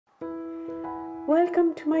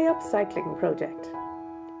Welcome to my upcycling project.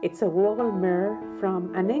 It's a wall mirror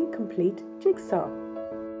from an incomplete jigsaw.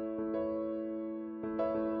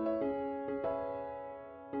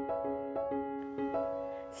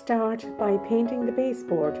 Start by painting the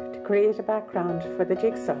baseboard to create a background for the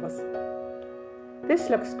jigsaws. This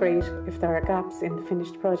looks great if there are gaps in the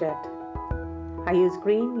finished project. I use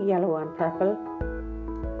green, yellow and purple,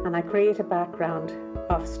 and I create a background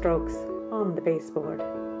of strokes on the baseboard.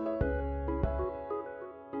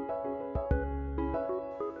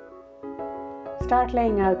 Start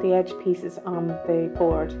laying out the edge pieces on the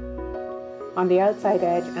board, on the outside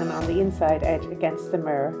edge and on the inside edge against the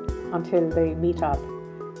mirror until they meet up.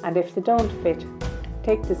 And if they don't fit,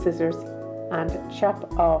 take the scissors and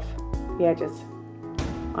chop off the edges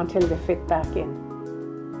until they fit back in.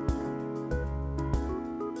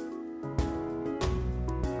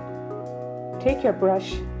 Take your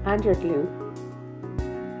brush and your glue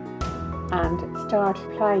and start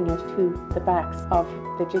applying it to the backs of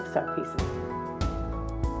the jigsaw pieces.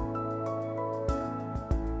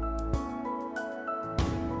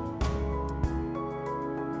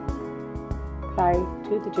 Apply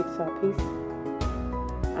to the jigsaw piece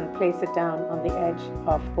and place it down on the edge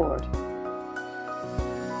of board.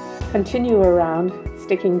 Continue around,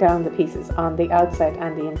 sticking down the pieces on the outside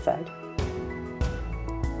and the inside.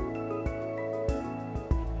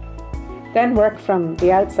 Then work from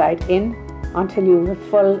the outside in until you have a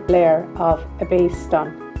full layer of a base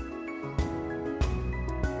done.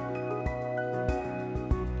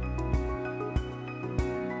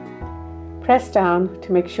 Press down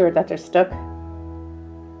to make sure that they're stuck.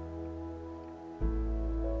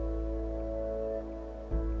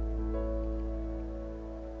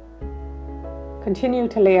 Continue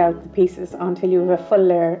to lay out the pieces until you have a full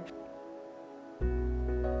layer.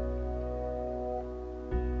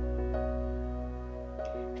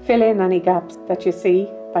 Fill in any gaps that you see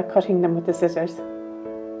by cutting them with the scissors.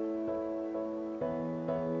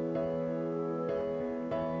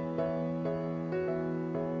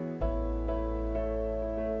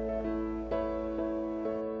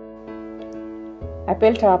 I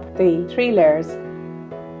built up the 3 layers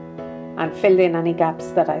and filled in any gaps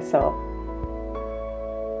that I saw.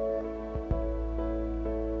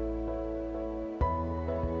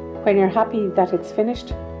 When you're happy that it's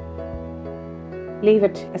finished, leave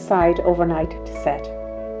it aside overnight to set.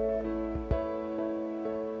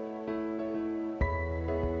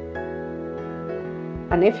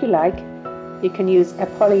 And if you like, you can use a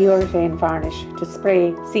polyurethane varnish to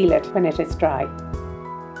spray seal it when it is dry.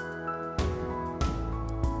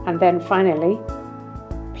 And then finally,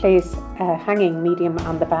 place a hanging medium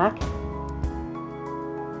on the back.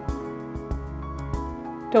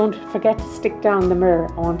 Don't forget to stick down the mirror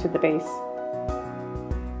onto the base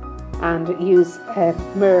and use a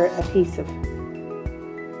mirror adhesive.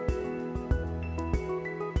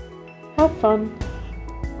 Have fun!